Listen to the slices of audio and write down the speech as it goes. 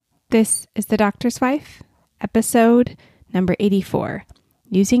This is The Doctor's Wife, episode number 84,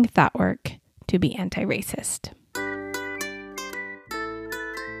 Using Thoughtwork to be Antiracist.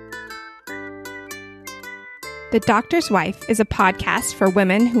 The Doctor's Wife is a podcast for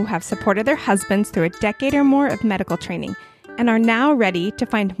women who have supported their husbands through a decade or more of medical training and are now ready to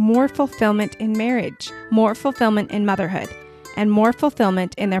find more fulfillment in marriage, more fulfillment in motherhood, and more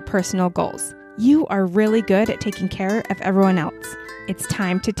fulfillment in their personal goals. You are really good at taking care of everyone else. It's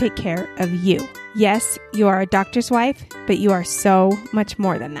time to take care of you. Yes, you are a doctor's wife, but you are so much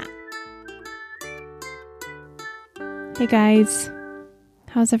more than that. Hey guys,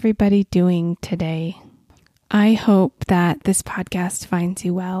 how's everybody doing today? I hope that this podcast finds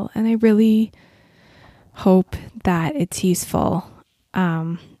you well, and I really hope that it's useful.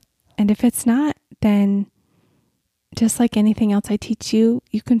 And if it's not, then just like anything else I teach you,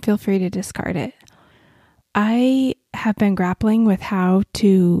 you can feel free to discard it. I have been grappling with how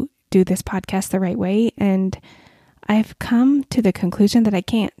to do this podcast the right way, and I've come to the conclusion that I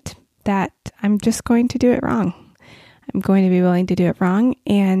can't, that I'm just going to do it wrong. I'm going to be willing to do it wrong,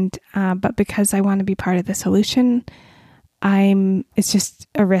 and but because I want to be part of the solution, it's just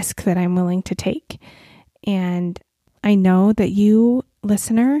a risk that I'm willing to take. And I know that you,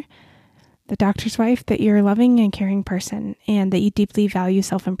 listener, the doctor's wife, that you're a loving and caring person, and that you deeply value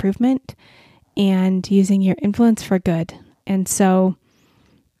self-improvement and using your influence for good. And so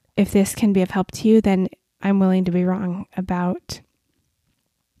if this can be of help to you, then I'm willing to be wrong I'm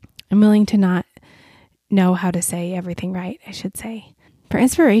willing to not know how to say everything right, I should say. For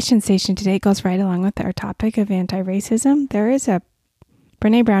Inspiration Station today, it goes right along with our topic of anti-racism.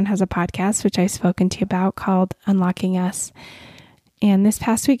 Brene Brown has a podcast, which I've spoken to you about, called Unlocking Us. And this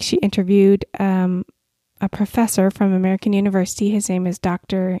past week, she interviewed a professor from American University. His name is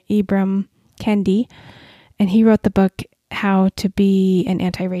Dr. Ibram Kendi, and he wrote the book, How to Be an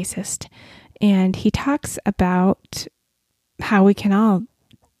Antiracist. And he talks about how we can all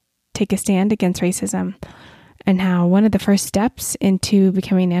take a stand against racism, and how one of the first steps into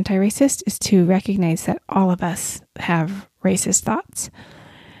becoming anti-racist is to recognize that all of us have racist thoughts.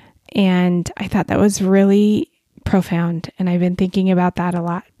 And I thought that was really profound, and I've been thinking about that a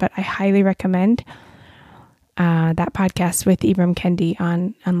lot, but I highly recommend that podcast with Ibram Kendi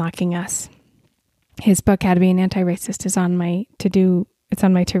on Unlocking Us. His book, How to Be an Antiracist, is on my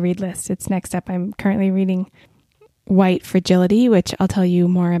to-read list. It's next up. I'm currently reading White Fragility, which I'll tell you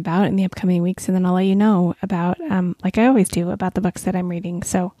more about in the upcoming weeks, and then I'll let you know about, like I always do, about the books that I'm reading.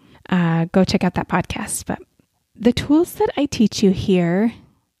 So go check out that podcast. But the tools that I teach you here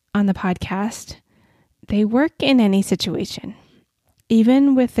on the podcast, they work in any situation,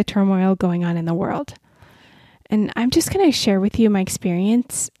 even with the turmoil going on in the world. And I'm just going to share with you my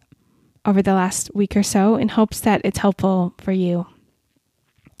experience over the last week or so in hopes that it's helpful for you.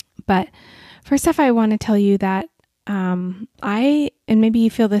 But first off, I want to tell you that and maybe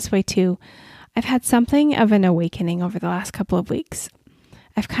you feel this way too, I've had something of an awakening over the last couple of weeks.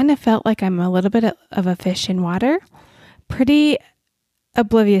 I've kind of felt like I'm a little bit of a fish in water, pretty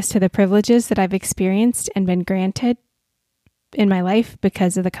oblivious to the privileges that I've experienced and been granted in my life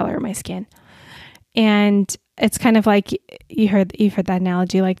because of the color of my skin. And it's kind of like you've heard that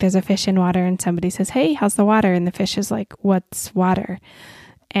analogy, like there's a fish in water and somebody says, "Hey, how's the water?" And the fish is like, "What's water?"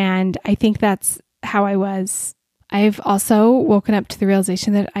 And I think that's how I was. I've also woken up to the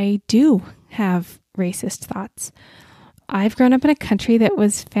realization that I do have racist thoughts. I've grown up in a country that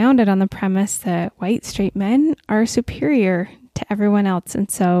was founded on the premise that white straight men are superior to everyone else,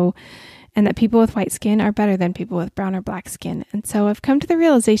 and that people with white skin are better than people with brown or black skin. And so I've come to the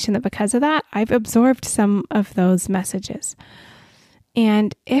realization that because of that, I've absorbed some of those messages.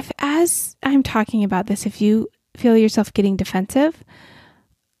 And if, as I'm talking about this, if you feel yourself getting defensive,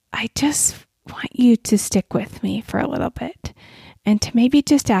 I just want you to stick with me for a little bit and to maybe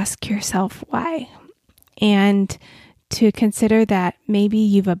just ask yourself why, and to consider that maybe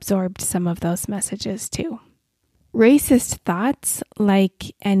you've absorbed some of those messages too. Racist thoughts,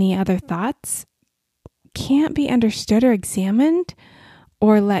 like any other thoughts, can't be understood or examined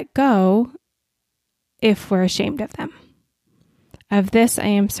or let go if we're ashamed of them. Of this, I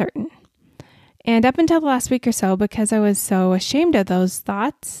am certain. And up until the last week or so, because I was so ashamed of those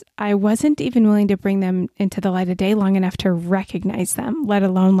thoughts, I wasn't even willing to bring them into the light of day long enough to recognize them, let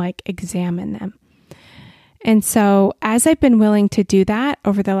alone examine them. And so as I've been willing to do that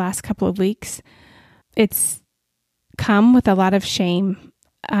over the last couple of weeks, it's come with a lot of shame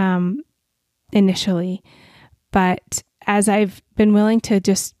initially. But as I've been willing to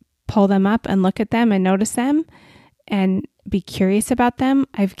just pull them up and look at them and notice them and be curious about them,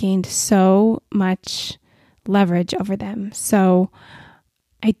 I've gained so much leverage over them. So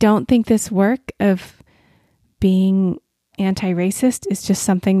I don't think this work of being anti-racist is just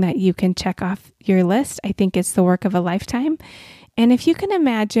something that you can check off your list. I think it's the work of a lifetime. And if you can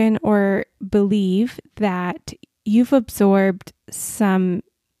imagine or believe that you've absorbed some,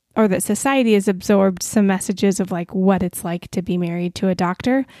 or that society has absorbed some messages of like what it's like to be married to a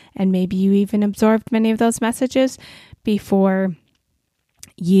doctor, and maybe you even absorbed many of those messages before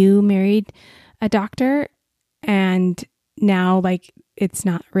you married a doctor, and now like it's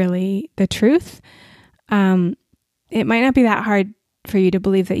not really the truth. It might not be that hard for you to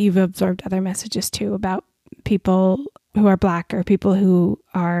believe that you've absorbed other messages too about people who are Black or people who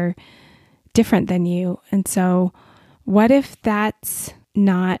are different than you. And so what if that's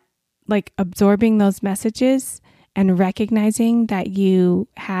not like absorbing those messages and recognizing that you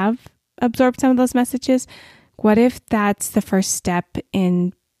have absorbed some of those messages? What if that's the first step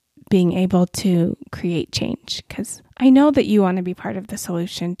in being able to create change? Because I know that you want to be part of the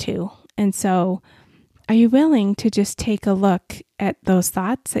solution too. And so are you willing to just take a look at those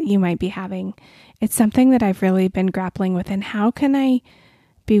thoughts that you might be having? It's something that I've really been grappling with. And how can I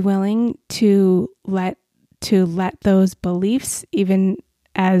be willing to let those beliefs, even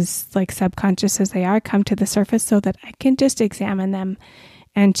as like subconscious as they are, come to the surface so that I can just examine them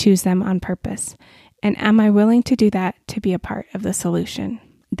and choose them on purpose? And am I willing to do that to be a part of the solution?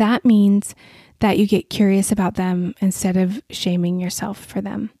 That means that you get curious about them instead of shaming yourself for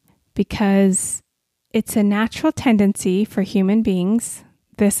them, because it's a natural tendency for human beings,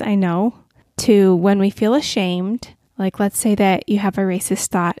 this I know, to when we feel ashamed, like let's say that you have a racist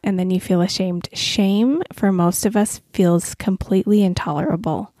thought and then you feel ashamed. Shame for most of us feels completely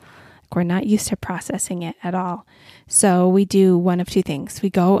intolerable. Like we're not used to processing it at all. So we do one of two things. We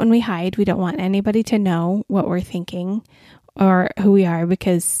go and we hide. We don't want anybody to know what we're thinking or who we are,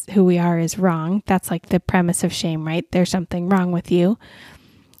 because who we are is wrong. That's like the premise of shame, right? There's something wrong with you.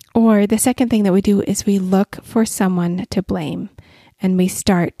 Or the second thing that we do is we look for someone to blame and we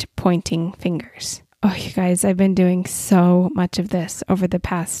start pointing fingers. Oh, you guys, I've been doing so much of this over the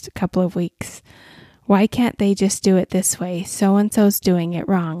past couple of weeks. Why can't they just do it this way? So-and-so's doing it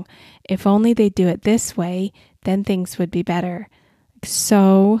wrong. If only they do it this way, then things would be better.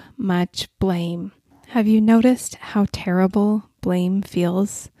 So much blame. Have you noticed how terrible blame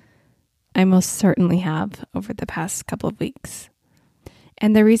feels? I most certainly have over the past couple of weeks.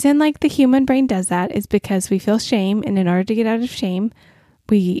 And the reason like the human brain does that is because we feel shame. And in order to get out of shame,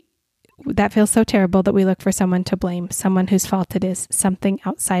 that feels so terrible that we look for someone to blame, someone whose fault it is, something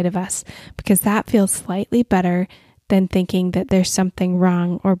outside of us, because that feels slightly better than thinking that there's something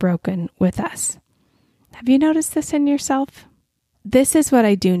wrong or broken with us. Have you noticed this in yourself? This is what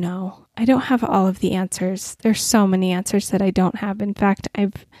I do know. I don't have all of the answers. There's so many answers that I don't have. In fact,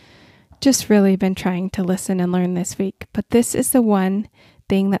 I've just really been trying to listen and learn this week. But this is the one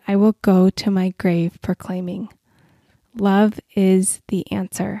thing that I will go to my grave proclaiming. Love is the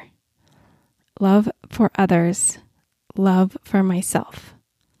answer. Love for others. Love for myself.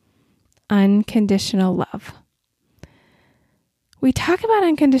 Unconditional love. We talk about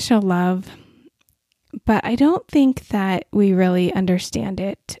unconditional love, but I don't think that we really understand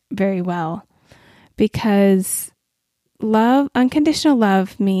it very well, because unconditional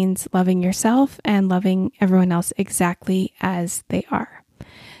love means loving yourself and loving everyone else exactly as they are.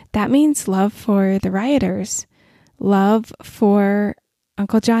 That means love for the rioters, love for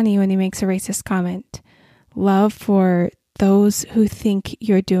Uncle Johnny when he makes a racist comment, love for those who think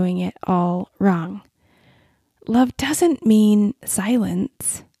you're doing it all wrong. Love doesn't mean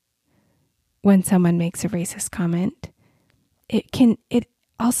silence when someone makes a racist comment. It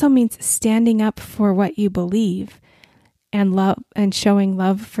also means standing up for what you believe and love and showing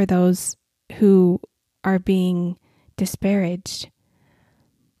love for those who are being disparaged.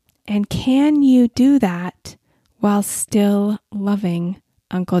 And can you do that while still loving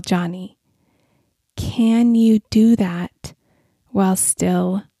Uncle Johnny? Can you do that while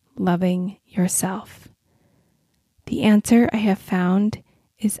still loving yourself? The answer I have found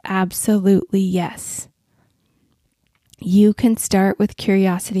is absolutely yes. You can start with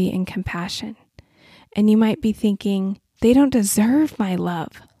curiosity and compassion. And you might be thinking, they don't deserve my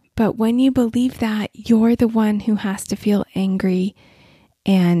love. But when you believe that, you're the one who has to feel angry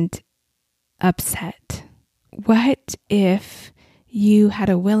and upset. What if you had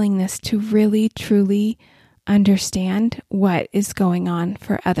a willingness to really, truly understand what is going on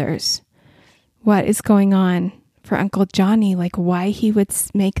for others? What is going on for Uncle Johnny, like why he would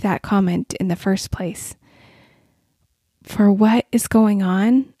make that comment in the first place? For what is going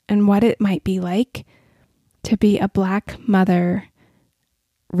on and what it might be like to be a Black mother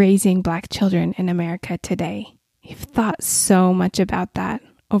raising Black children in America today. You've thought so much about that.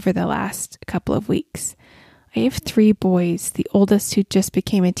 over the last couple of weeks. I have 3 boys, the oldest who just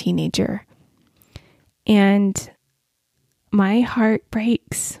became a teenager. And my heart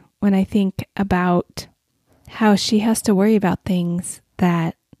breaks when I think about how she has to worry about things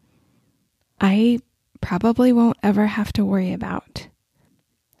that I probably won't ever have to worry about.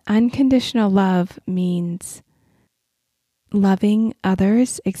 Unconditional love means loving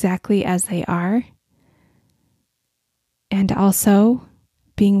others exactly as they are, and also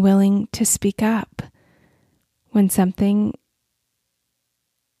being willing to speak up when something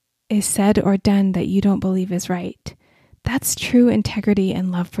is said or done that you don't believe is right. That's true integrity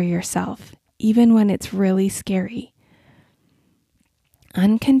and love for yourself, even when it's really scary.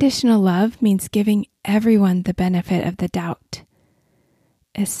 Unconditional love means giving everyone the benefit of the doubt,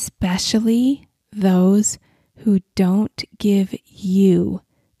 especially those who don't give you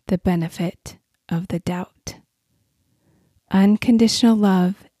the benefit of the doubt. Unconditional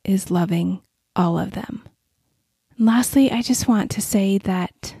love is loving all of them. And lastly, I just want to say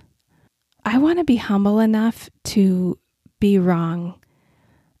that I want to be humble enough to be wrong.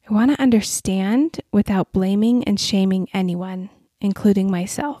 I want to understand without blaming and shaming anyone, including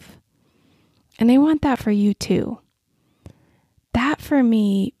myself. And I want that for you too. That for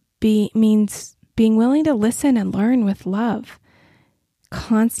me means being willing to listen and learn with love,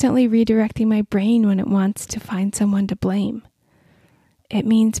 constantly redirecting my brain when it wants to find someone to blame. It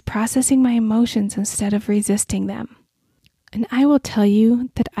means processing my emotions instead of resisting them. And I will tell you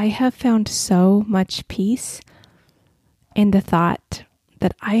that I have found so much peace in the thought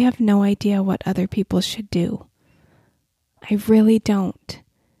that I have no idea what other people should do. I really don't.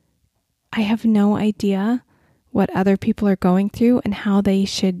 I have no idea what other people are going through and how they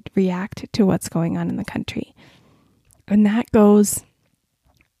should react to what's going on in the country. And that goes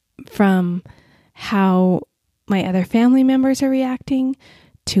from how my other family members are reacting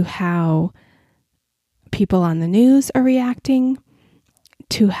to how people on the news are reacting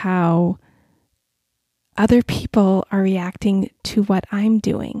to how other people are reacting to what I'm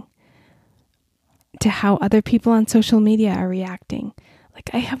doing, to how other people on social media are reacting. Like,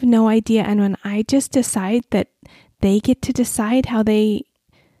 I have no idea. And when I just decide that they get to decide how they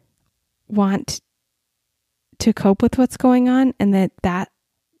want to cope with what's going on, and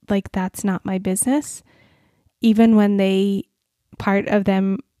that's not my business, even when part of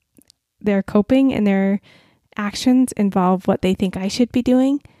their coping and their actions involve what they think I should be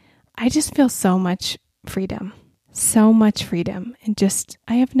doing, I just feel so much freedom. And just,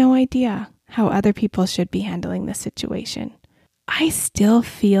 I have no idea how other people should be handling this situation. I still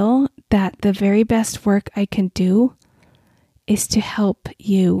feel that the very best work I can do is to help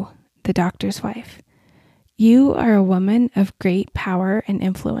you, the doctor's wife. You are a woman of great power and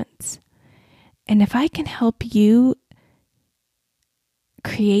influence. And if I can help you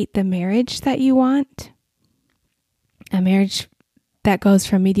create the marriage that you want, a marriage that goes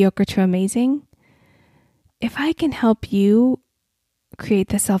from mediocre to amazing, if I can help you create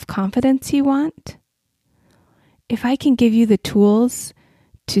the self-confidence you want, if I can give you the tools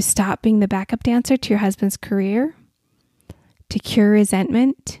to stop being the backup dancer to your husband's career, to cure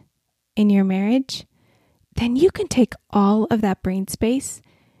resentment in your marriage, then you can take all of that brain space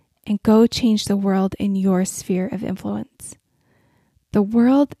and go change the world in your sphere of influence. The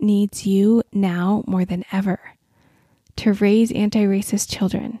world needs you now more than ever to raise anti-racist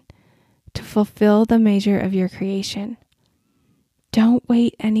children, to fulfill the measure of your creation. Don't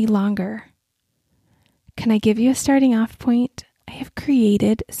wait any longer. Can I give you a starting off point? I have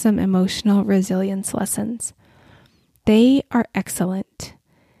created some emotional resilience lessons. They are excellent.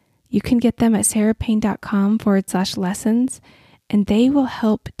 You can get them at sarahpayne.com/lessons, and they will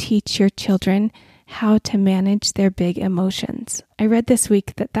help teach your children how to manage their big emotions. I read this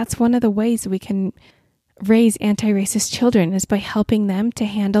week that that's one of the ways we can raise anti-racist children is by helping them to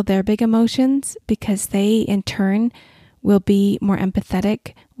handle their big emotions, because they in turn will be more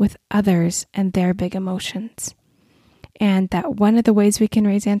empathetic with others and their big emotions. And that one of the ways we can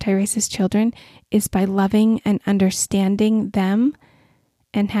raise anti-racist children is by loving and understanding them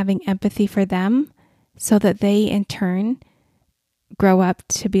and having empathy for them, so that they in turn grow up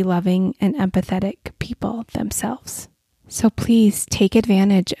to be loving and empathetic people themselves. So please take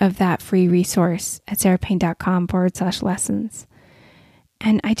advantage of that free resource at sarahpayne.com/lessons.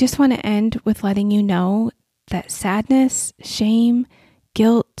 And I just want to end with letting you know that sadness, shame,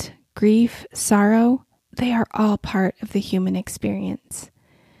 guilt, grief, sorrow, they are all part of the human experience.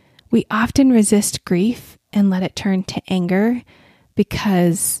 We often resist grief and let it turn to anger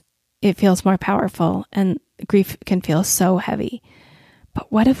because it feels more powerful, and grief can feel so heavy.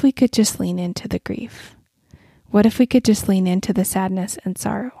 But what if we could just lean into the grief? What if we could just lean into the sadness and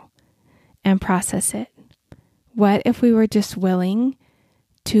sorrow and process it? What if we were just willing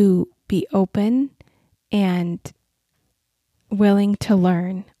to be open and willing to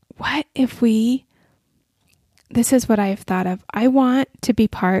learn? What if this is what I've thought of. I want to be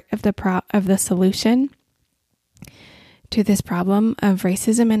part of the solution to this problem of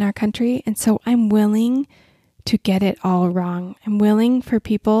racism in our country. And so I'm willing to get it all wrong. I'm willing for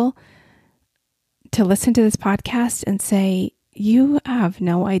people to listen to this podcast and say, you have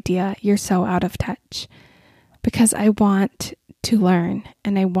no idea, you're so out of touch. Because I want to learn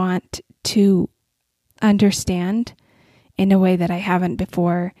and I want to understand in a way that I haven't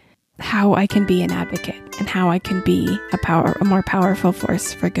before how I can be an advocate and how I can be a more powerful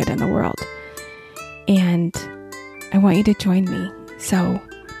force for good in the world. And I want you to join me. So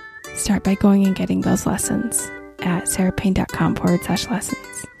start by going and getting those lessons at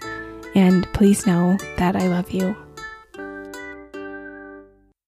sarahpayne.com/lessons. And please know that I love you.